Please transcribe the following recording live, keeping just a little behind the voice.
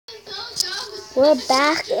We're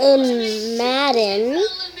back in Madden.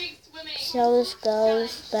 So this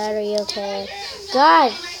goes. Battery, okay.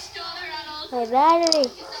 God! My battery!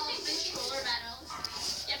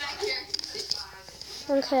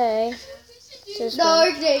 Okay. Just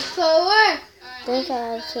Dark Day forward. I think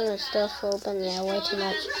I have too much stuff open. Yeah, way too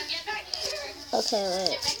much. Okay,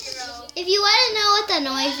 wait. If you want to know what the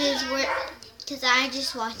noise is, because I'm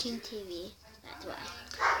just watching TV. That's why.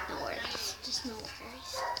 No worries. Just no worries.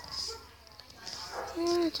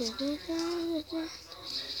 Okay,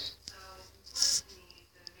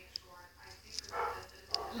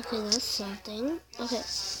 that's something. Okay.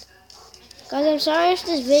 Guys, I'm sorry if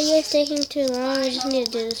this video is taking too long. I just need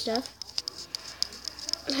to do this stuff.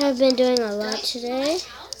 I've been doing a lot today.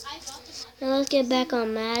 Now let's get back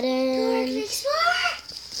on Madden.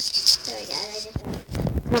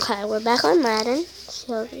 Okay, we're back on Madden.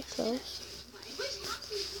 So close.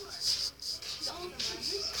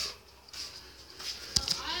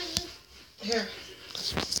 Here.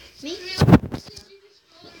 Me?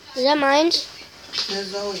 Is that mine?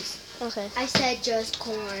 There's always. Okay. I said just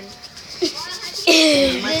corn.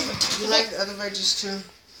 You like the other veggies too?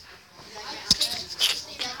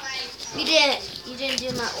 You didn't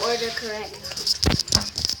do my order correct.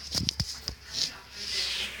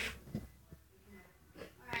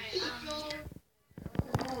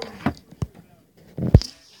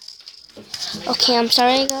 Okay, I'm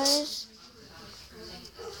sorry guys.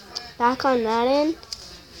 Back on Madden.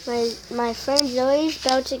 My friend Zoe's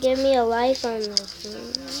about to give me a like on this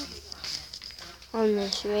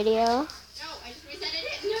video. No, I just reset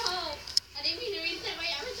it. No, I didn't mean to reset my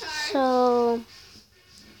avatar. So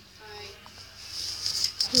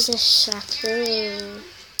just checking.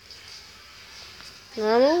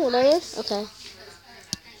 Normal, what are you? Okay.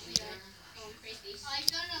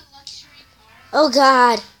 Oh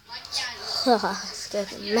God. It's gonna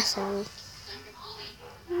mess with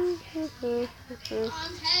me.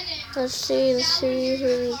 Let's see who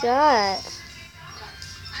we got.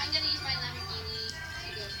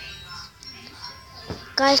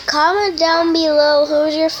 Guys, comment down below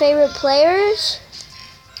who's your favorite players.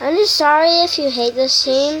 I'm just sorry if you hate this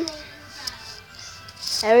team.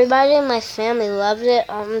 Everybody in my family loves it.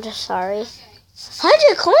 I'm just sorry.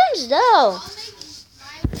 100 coins though.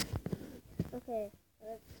 Okay,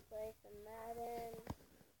 let's play some Madden.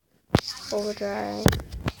 Overdrive.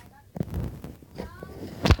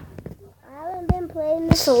 I haven't been playing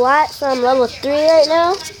this a lot, so I'm level 3 right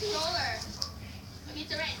now.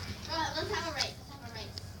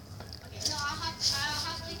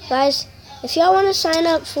 Guys, if y'all want to sign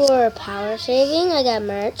up for power saving, I got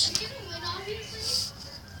merch.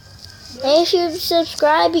 And if you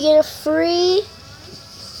subscribe, you get a free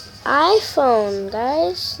iPhone,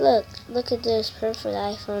 guys. Look at this perfect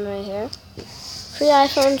iPhone right here. Free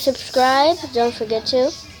iPhone, subscribe, don't forget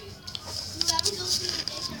to.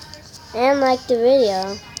 And like the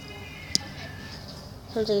video.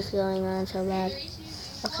 Something's going on so bad.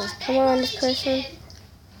 Okay, come on, this person.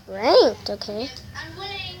 Ranked, okay.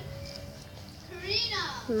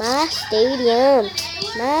 My stadium.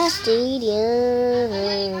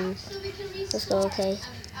 Let's go, okay.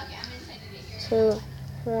 2,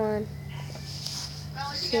 1.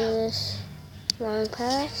 See this long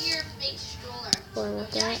pass. Going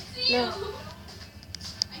with that. No.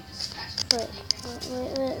 Wait.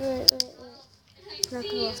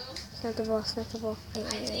 It's not the ball.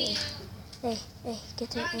 Hey, get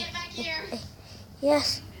there. Hey.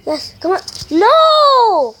 Yes, come on.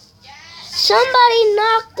 No! Somebody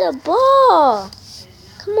knocked the ball.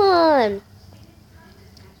 Come on.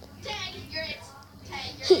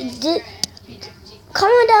 He did.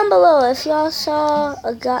 Comment down below if y'all saw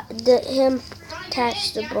him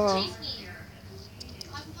catch the ball.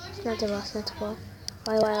 It's not the ball.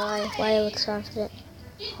 Why it looks confident?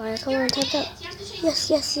 Why? Come on, tap.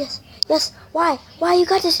 Yes. Why? You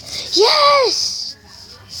got this. Yes!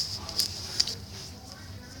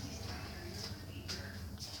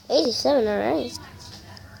 87, alright.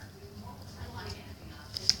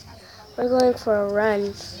 We're going for a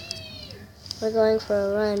run. We're gonna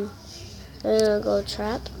go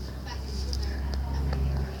trap.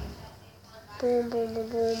 Boom.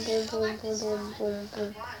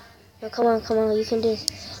 No, come on, you can do this.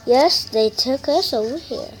 Yes, they took us over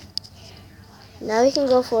here. Now we can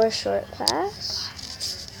go for a short pass.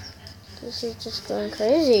 This is just going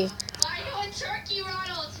crazy. Why are you a turkey,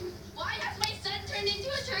 Ronald? Why has my son turned into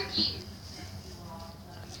a turkey?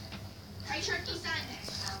 My turkey son.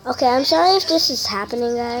 Okay, I'm sorry if this is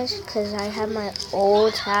happening, guys, because I have my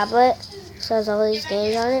old tablet, so has all these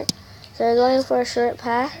games on it. So we're going for a short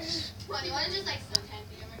pass.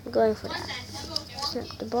 I'm going for that.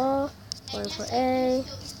 Snap the ball. Going for A.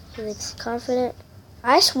 He looks confident.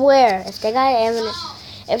 I swear, if they got an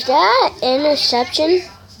interception,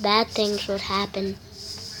 bad things would happen.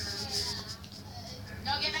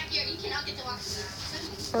 No, get back here. You cannot get the walk.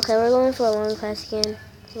 Okay, we're going for a long pass again.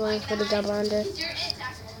 We're going for the double under. You're it,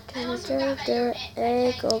 tackle.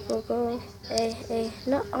 A, go. A.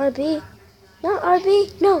 Not RB. Not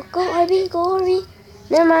RB. No, go RB.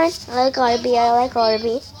 Never mind. I like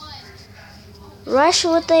RB. Rush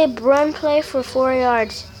with a run play for 4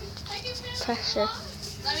 yards. Pressure.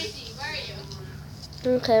 Let me see. Where are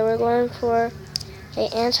you? Okay, we're going for a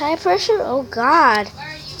anti-pressure. Oh God. Where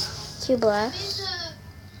are you? Q blast.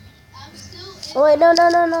 I'm still in. Oh wait,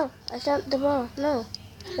 no. I dropped the ball. No.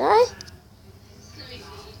 Did I?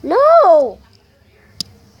 No.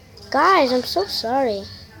 Guys, I'm so sorry.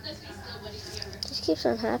 This keeps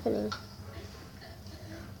on happening.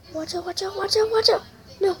 Watch out.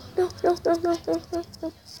 No.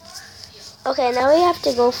 Okay, now we have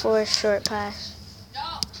to go for a short pass.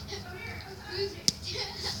 No.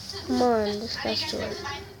 Come on, this guy's to it.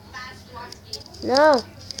 Fast walk speed. No.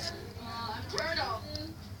 I'm turtle.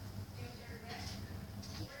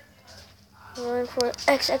 We're going for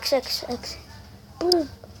X. Boom.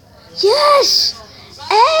 Yes!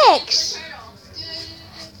 X!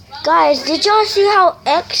 Guys, did y'all see how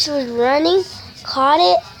X was running? Caught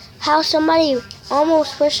it? How somebody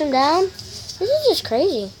almost pushed him down? This is just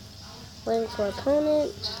crazy. Waiting for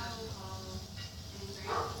opponent.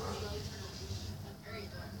 Okay,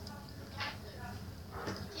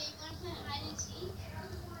 you want to play hide and seek?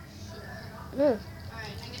 Hmm. Alright,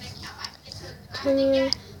 I'm going to count. I'm going to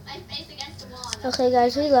get my face against the wall. Okay,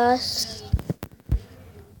 guys, we lost.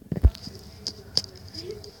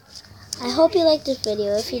 I hope you liked this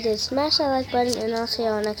video. If you did, smash that like button, and I'll see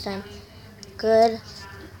y'all next time. Good.